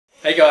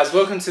Hey guys,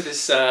 welcome to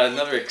this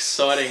another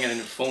exciting and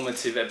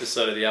informative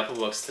episode of the Apple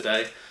Box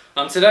today.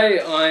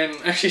 Today I'm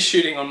actually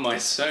shooting on my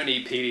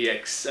Sony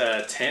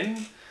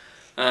PDX-10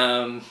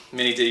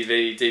 mini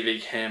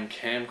DV cam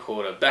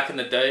camcorder. Back in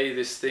the day,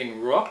 this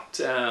thing rocked.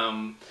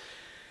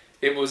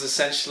 It was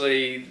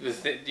essentially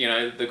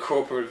the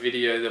corporate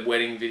video, the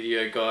wedding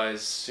video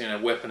guys,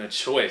 weapon of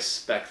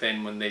choice back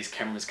then when these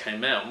cameras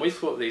came out. And we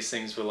thought these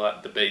things were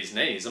like the bee's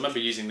knees. I remember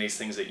using these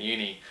things at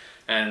uni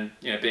and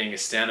being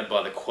astounded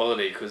by the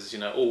quality, because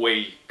all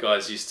we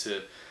guys used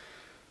to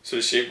sort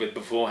of shoot with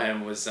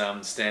beforehand was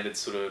standard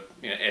sort of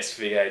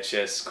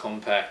SVHS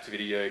compact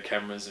video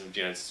cameras and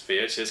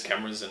VHS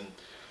cameras and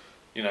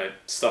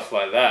stuff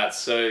like that.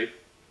 So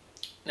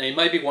now you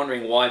may be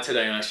wondering why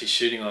today I'm actually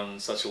shooting on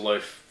such a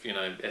low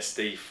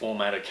SD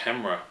formatter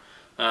camera.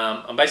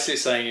 I'm basically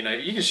saying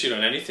you can shoot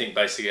on anything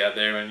basically out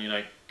there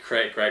and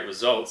create great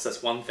results.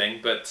 That's one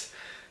thing, but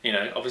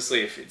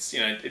obviously if it's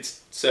it's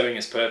serving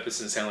its purpose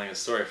and telling a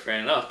story, fair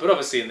enough. But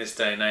obviously in this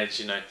day and age,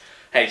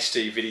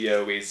 HD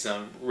video is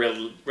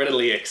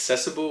readily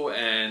accessible,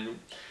 and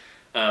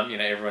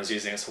everyone's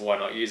using it, so why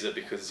not use it?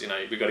 Because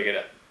we've got to get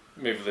it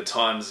move with the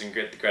times and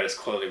get the greatest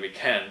quality we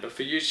can. But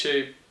for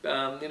YouTube,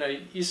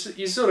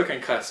 you sort of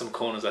can cut some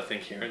corners, I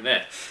think, here and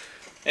there.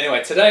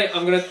 Anyway, today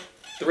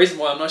the reason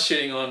why I'm not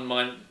shooting on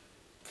my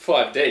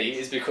 5D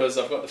is because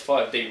I've got the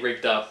 5D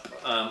rigged up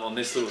on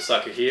this little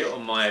sucker here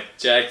on my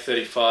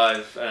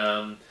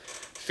Jag35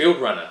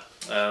 Field Runner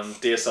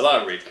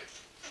DSLR rig.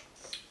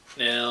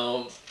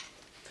 Now,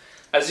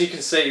 as you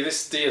can see,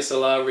 this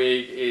DSLR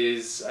rig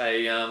is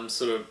a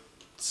sort of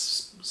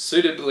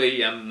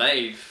suitably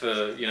made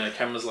for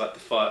cameras like the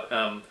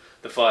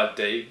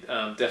 5D,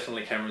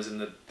 definitely cameras in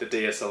the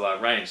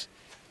DSLR range.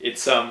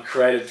 It's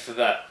created for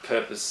that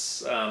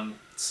purpose,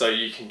 so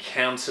you can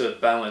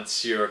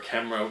counterbalance your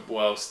camera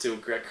while still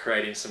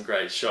creating some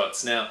great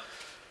shots. Now,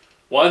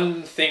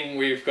 one thing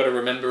we've got to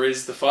remember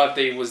is the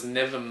 5D was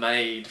never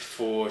made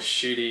for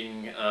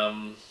shooting.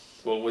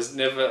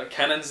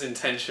 Canon's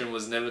intention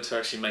was never to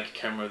actually make a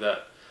camera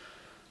that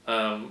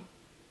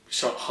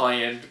shot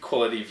high-end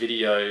quality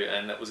video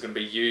and that was going to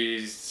be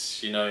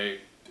used,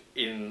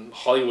 in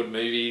Hollywood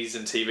movies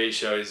and TV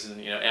shows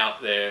and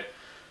out there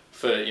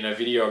for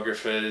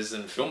videographers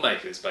and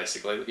filmmakers.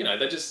 Basically,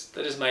 they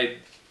just made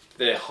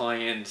their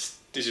high-end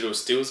digital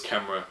stills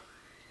camera,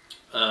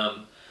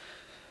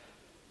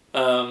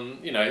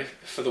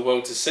 for the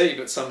world to see.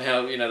 But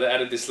somehow, they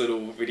added this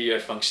little video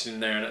function in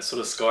there, and it sort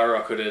of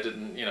skyrocketed.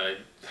 And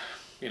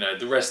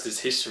the rest is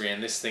history.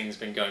 And this thing's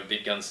been going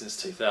big guns since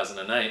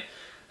 2008.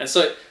 And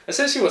so,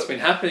 essentially, what's been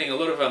happening, a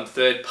lot of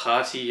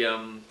third-party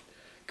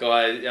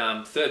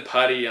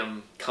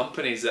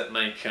companies that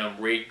make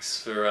rigs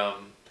for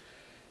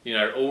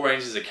all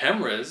ranges of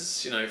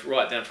cameras,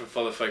 right down from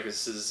follow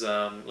focuses,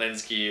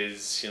 lens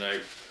gears,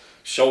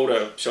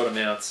 shoulder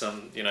mounts,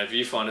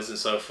 viewfinders and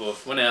so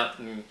forth, went out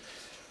and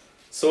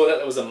saw that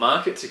there was a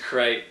market to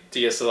create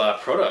DSLR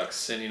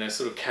products and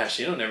sort of cash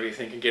in on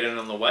everything and get in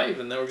on the wave,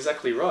 and they were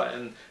exactly right.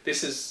 And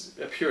this is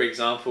a pure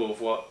example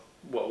of what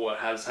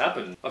has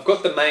happened. I've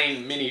got the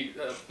main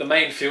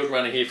field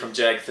runner here from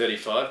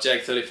Jag35,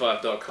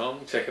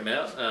 jag35.com. Check them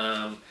out.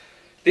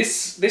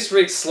 This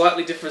rig's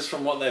slightly different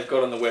from what they've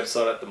got on the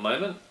website at the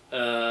moment.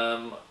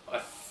 I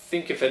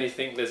think if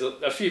anything there's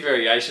a few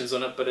variations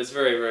on it, but it's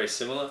very, very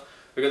similar.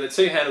 We've got the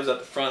two handles at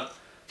the front,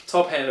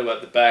 top handle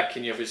at the back,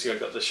 and you obviously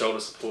got the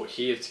shoulder support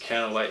here to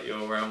counterweight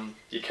your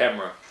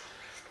camera.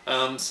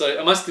 So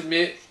I must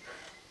admit,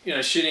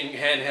 shooting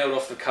handheld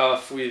off the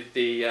cuff with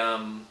the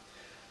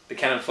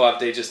Canon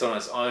 5D just on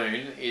its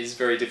own is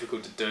very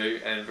difficult to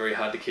do and very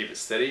hard to keep it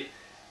steady.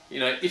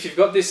 If you've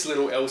got this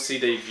little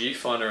LCD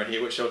viewfinder in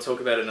here, which I'll talk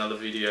about in another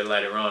video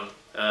later on,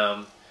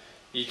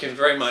 you can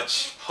very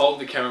much hold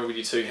the camera with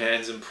your two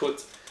hands and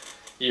put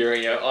your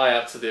eye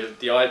up to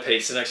the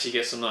eyepiece and actually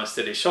get some nice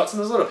steady shots. And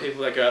there's a lot of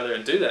people that go out there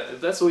and do that.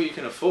 If that's all you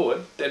can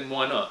afford, then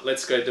why not?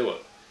 Let's go do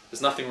it.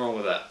 There's nothing wrong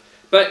with that.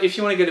 But if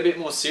you want to get a bit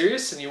more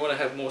serious and you want to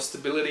have more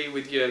stability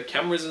with your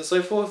cameras and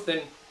so forth,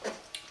 then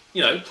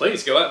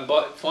please go out and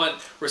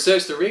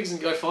research the rigs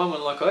and go find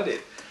one like I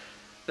did.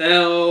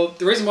 Now,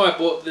 the reason why I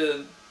bought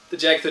the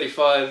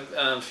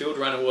Jag35 Field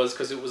Runner was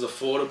because it was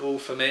affordable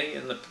for me,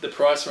 and the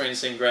price range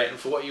seemed great, and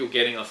for what you were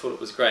getting I thought it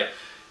was great.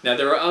 Now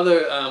there are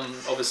other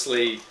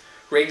obviously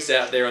rigs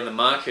out there on the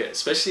market,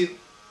 especially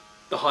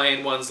the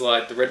high-end ones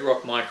like the Red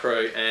Rock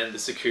Micro and the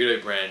Secudo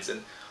brands,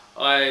 and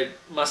I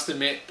must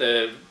admit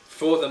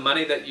for the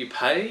money that you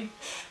pay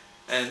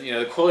and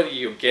the quality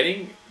you're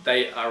getting,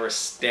 they are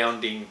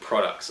astounding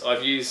products.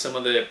 I've used some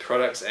of their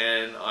products,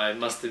 and I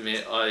must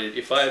admit,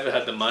 if I ever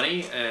had the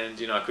money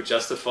and I could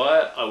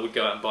justify it, I would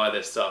go out and buy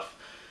their stuff.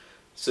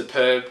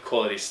 Superb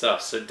quality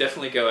stuff. So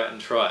definitely go out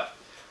and try it.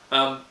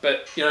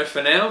 But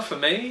for now, for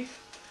me,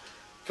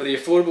 for the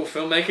affordable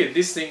filmmaker,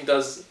 this thing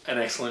does an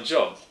excellent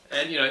job.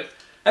 And at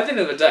the end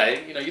of the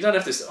day, you don't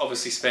have to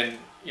obviously spend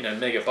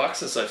mega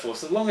bucks and so forth.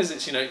 So long as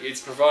it's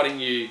it's providing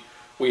you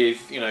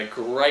with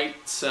great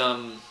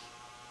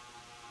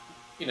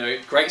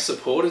great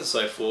support and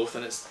so forth,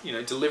 and it's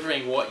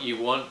delivering what you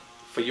want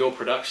for your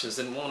productions,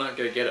 then why not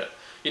go get it?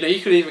 You know,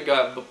 you could even go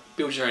out and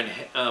build your own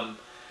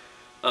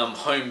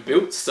home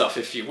built stuff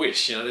if you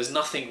wish. You know, there's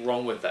nothing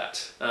wrong with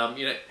that.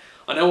 You know,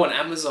 I know on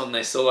Amazon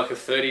they sell like a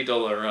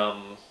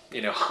 $30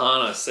 you know,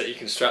 harness that you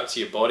can strap to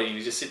your body, and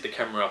you just sit the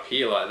camera up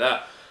here like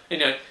that. You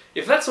know,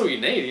 if that's all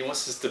you need, you want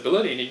some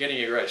stability and you're getting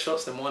your great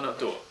shots, then why not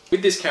do it?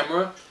 With this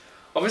camera,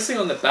 obviously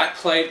on the back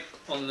plate,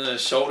 on the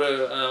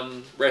shoulder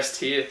rest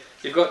here,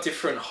 you've got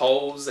different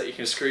holes that you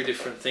can screw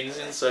different things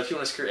in. So if you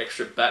want to screw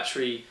extra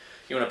battery,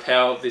 you want to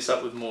power this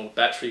up with more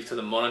battery for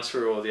the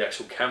monitor or the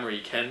actual camera,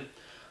 you can.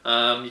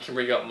 You can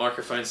rig up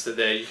microphones to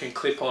there. You can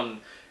clip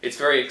on, it's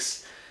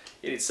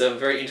a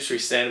very industry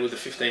standard with the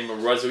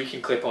 15mm rod, so you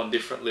can clip on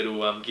different little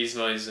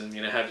gizmos and,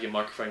 you know, have your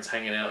microphones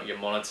hanging out, your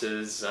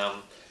monitors,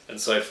 and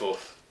so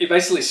forth. It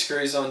basically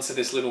screws onto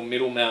this little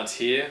middle mount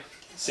here.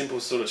 Simple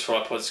sort of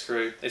tripod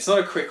screw. It's not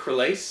a quick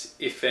release,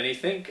 if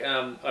anything.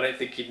 I don't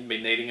think you'd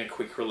be needing a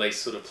quick release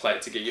sort of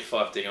plate to get your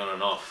 5D on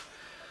and off.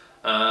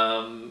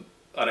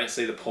 I don't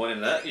see the point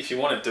in that. If you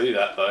want to do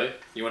that though,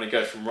 you want to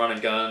go from run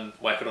and gun,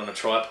 whack it on a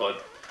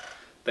tripod.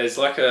 There's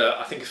like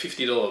I think a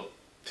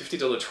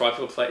 $50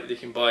 tripod plate that you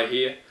can buy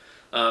here.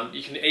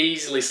 You can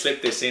easily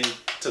slip this in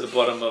to the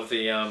bottom of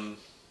the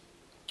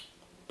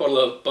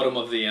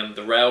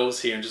the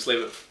rails here and just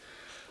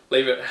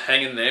leave it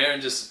hanging there,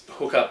 and just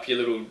hook up your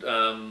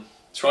little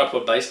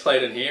tripod base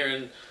plate in here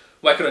and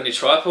whack it on your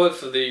tripod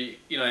for the,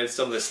 you know,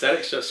 some of the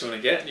static shots you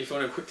want to get. And if you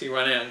want to quickly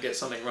run out and get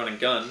something run and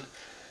gun,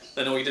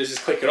 then all you do is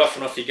just click it off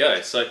and off you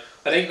go. So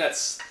I think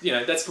that's, you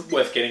know, that's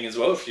worth getting as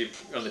well. If you're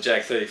on the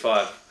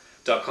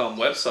Jag35.com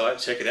website,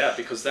 check it out,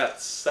 because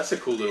that's a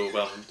cool little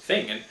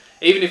thing. And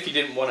even if you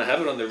didn't want to have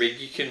it on the rig,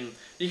 you can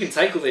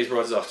take all these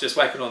rods off, just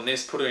whack it on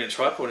this, put it in a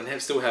tripod,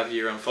 and still have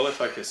your follow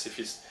focus if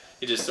you're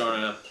just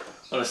on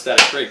a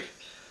static rig.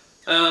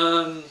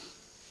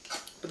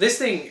 But this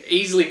thing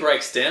easily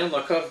breaks down.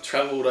 Like, I've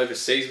travelled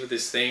overseas with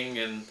this thing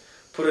and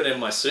put it in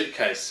my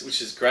suitcase, which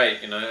is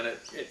great, you know, and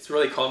it's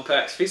really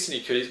compact, fits in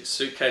your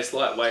suitcase,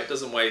 lightweight,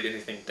 doesn't weigh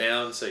anything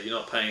down, so you're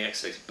not paying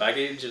excess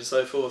baggage and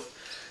so forth.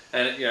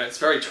 And you know, it's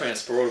very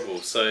transportable.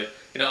 So,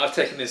 you know, I've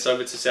taken this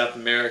over to South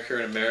America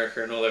and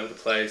all over the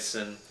place,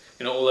 and,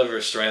 you know, all over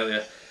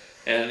Australia,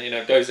 and, you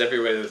know, it goes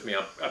everywhere with me.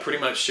 I pretty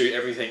much shoot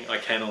everything I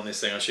can on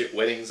this thing. I shoot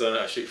weddings on it,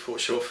 I shoot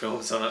short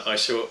films on it, I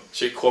shoot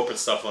corporate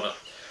stuff on it.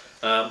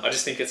 I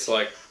just think it's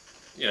like,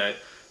 you know,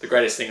 the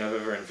greatest thing I've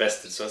ever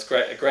invested. So it's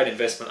a great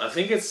investment. I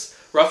think it's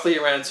roughly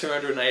around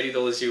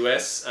 $280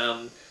 US.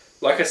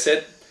 Like I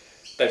said,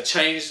 they've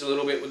changed a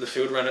little bit with the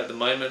Field Runner at the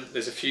moment.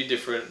 There's a few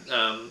different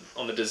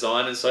on the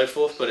design and so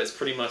forth, but it's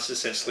pretty much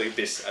essentially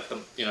this at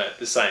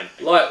the same.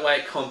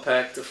 Lightweight,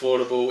 compact,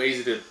 affordable,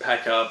 easy to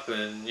pack up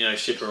and, you know,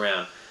 ship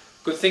around.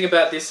 Good thing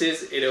about this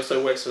is it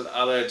also works with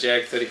other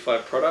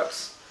Jag35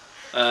 products.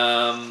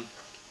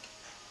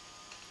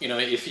 You know,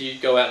 if you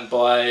go out and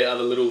buy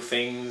other little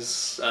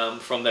things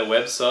from their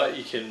website,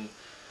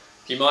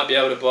 you might be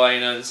able to buy, you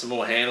know, some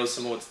more handles,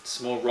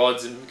 some more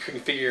rods, and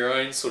configure your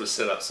own sort of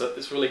setup. So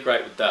it's really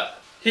great with that.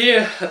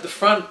 Here at the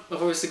front,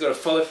 I've obviously got a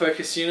follow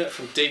focus unit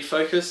from Deep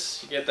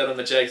Focus. You get that on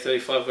the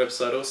Jag35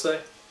 website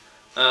also.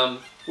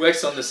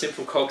 Works on the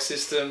simple cog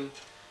system.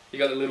 You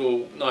got the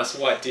little nice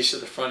white dish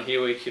at the front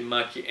here where you can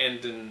mark your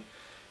end and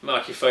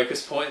mark your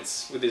focus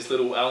points with this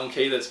little Allen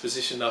key that's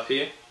positioned up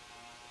here.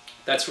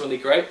 That's really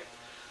great.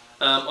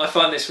 I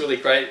find this really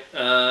great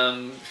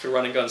for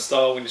run and gun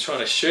style. When you're trying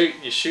to shoot,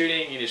 you're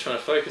shooting and you're trying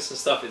to focus and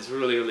stuff, it's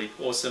really, really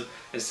awesome,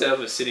 instead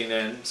of sitting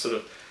there and sort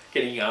of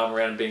getting your arm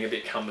around and being a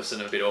bit cumbersome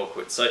and a bit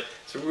awkward. So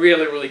it's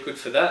really, really good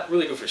for that.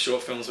 Really good for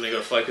short films when you've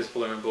got a focus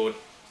puller on board.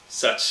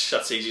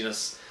 Such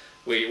easiness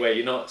where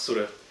you're not sort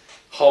of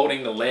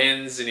holding the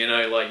lens and, you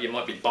know, like you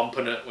might be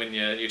bumping it when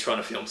you're trying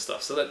to film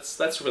stuff. So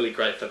that's really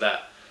great for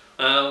that.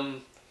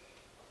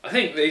 I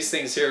think these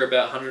things here are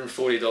about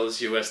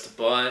 $140 US to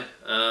buy.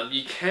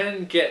 You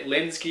can get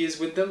lens gears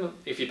with them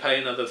if you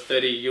pay another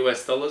 $30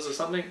 US or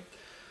something.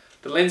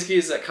 The lens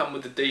gears that come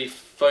with the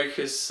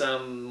D-Focus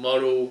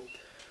model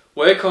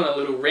work on a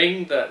little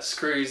ring that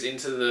screws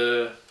into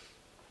the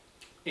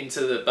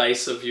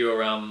base of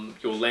your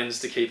lens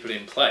to keep it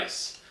in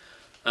place.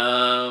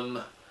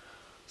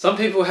 Some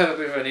people have a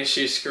bit of an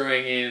issue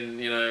screwing in,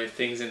 you know,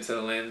 things into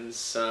the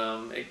lens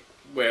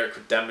where it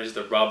could damage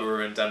the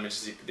rubber and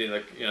damage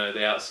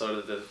the outside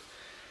of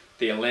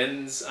the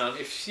lens.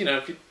 If you're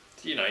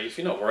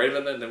not worried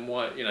about that, then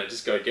why, you know,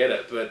 just go get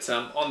it. But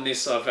on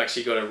this, I've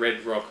actually got a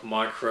Red Rock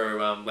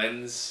Micro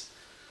lens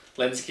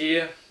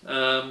gear.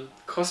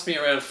 Cost me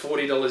around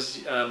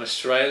 $40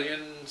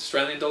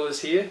 Australian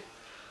dollars here.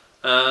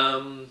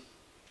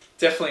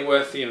 Definitely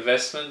worth the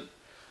investment.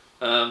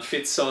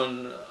 Fits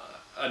on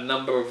a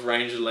number of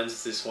range of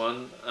lenses, this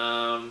one.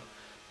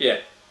 Yeah,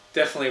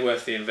 definitely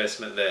worth the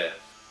investment there.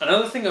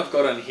 Another thing I've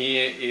got on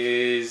here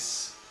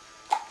is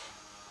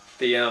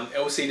the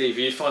LCD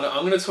viewfinder.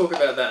 I'm going to talk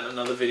about that in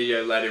another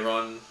video later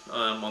on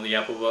the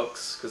Apple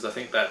box, because I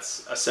think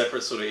that's a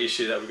separate sort of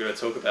issue that we're going to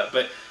talk about.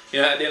 But, you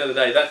know, at the end of the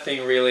day, that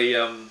thing really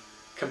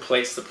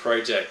completes the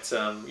project.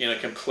 You know,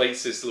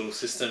 completes this little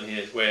system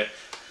here where,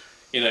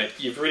 you know,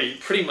 you've really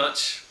pretty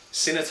much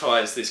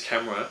sanitized this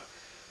camera,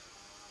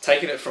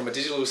 taken it from a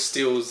digital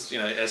stills, you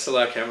know,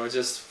 SLR camera,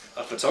 just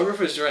a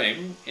photographer's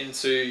dream,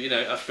 into, you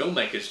know, a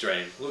filmmaker's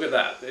dream. Look at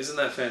that. Isn't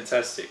that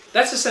fantastic?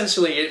 That's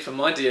essentially it for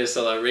my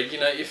DSLR rig. You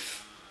know,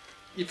 if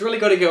you've really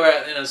got to go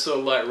out and sort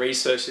of like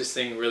research this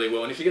thing really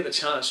well, and if you get the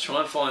chance, try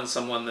and find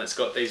someone that's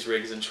got these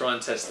rigs and try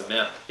and test them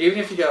out. Even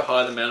if you go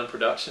hire them out on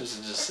productions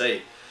and just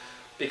see.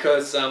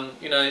 Because,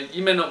 you know,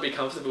 you may not be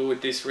comfortable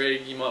with this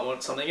rig, you might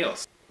want something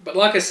else. But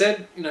like I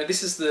said, you know,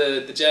 this is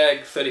the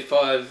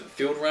Jag35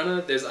 Field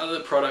Runner. There's other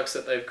products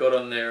that they've got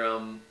on their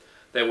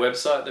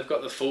website. They've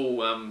got the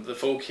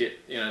full kit,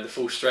 you know, the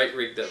full straight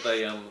rig that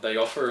they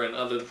offer, and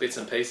other bits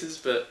and pieces.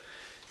 But,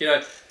 you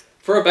know,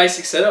 for a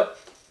basic setup,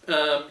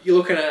 you're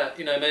looking at,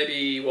 you know,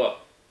 maybe what,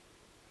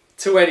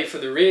 $280 for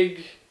the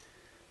rig,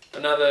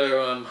 another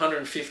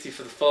 $150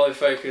 for the follow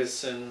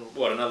focus, and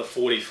what, another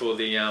 $40 for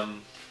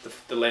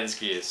the lens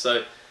gear.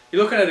 So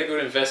you're looking at a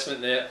good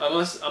investment there. I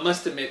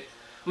must admit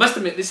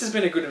this has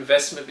been a good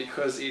investment,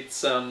 because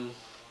it's you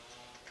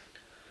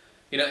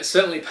know, it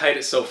certainly paid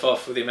itself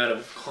off with the amount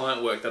of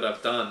client work that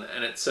I've done,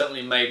 and it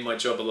certainly made my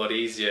job a lot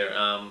easier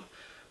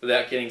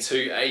without getting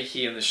too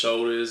achy in the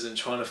shoulders and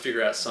trying to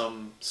figure out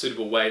some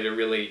suitable way to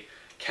really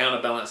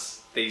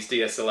counterbalance these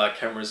DSLR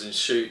cameras and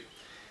shoot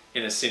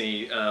in a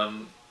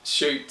cine,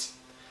 shoot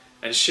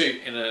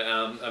in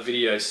a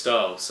video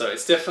style. So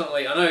it's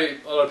definitely, I know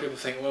a lot of people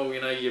think, well,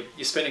 you know, you're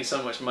spending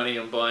so much money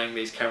on buying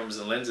these cameras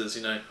and lenses,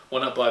 you know, why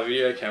not buy a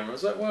video camera?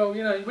 It's like, well,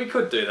 you know, we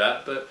could do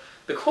that, but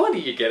the quality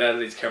you get out of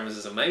these cameras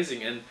is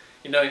amazing. And,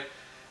 you know,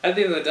 at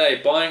the end of the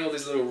day, buying all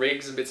these little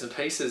rigs and bits and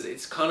pieces,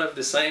 it's kind of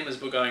the same as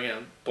we're going out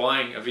and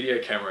buying a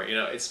video camera. You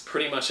know, it's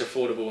pretty much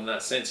affordable in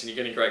that sense, and you're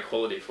getting great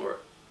quality for it.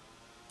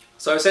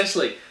 So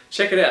essentially,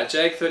 check it out,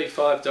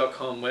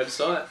 jag35.com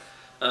website.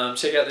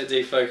 Check out their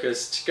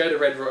defocus. Go to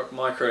Red Rock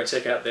Micro and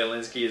check out their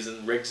lens gears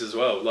and rigs as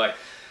well. Like,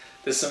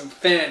 there's some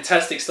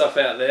fantastic stuff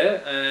out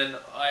there, and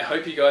I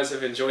hope you guys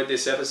have enjoyed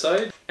this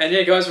episode. And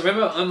yeah, guys,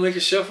 remember, I'm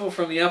Lucas Shuffle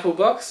from the Apple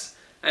Box,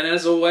 and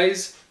as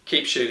always,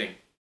 keep shooting.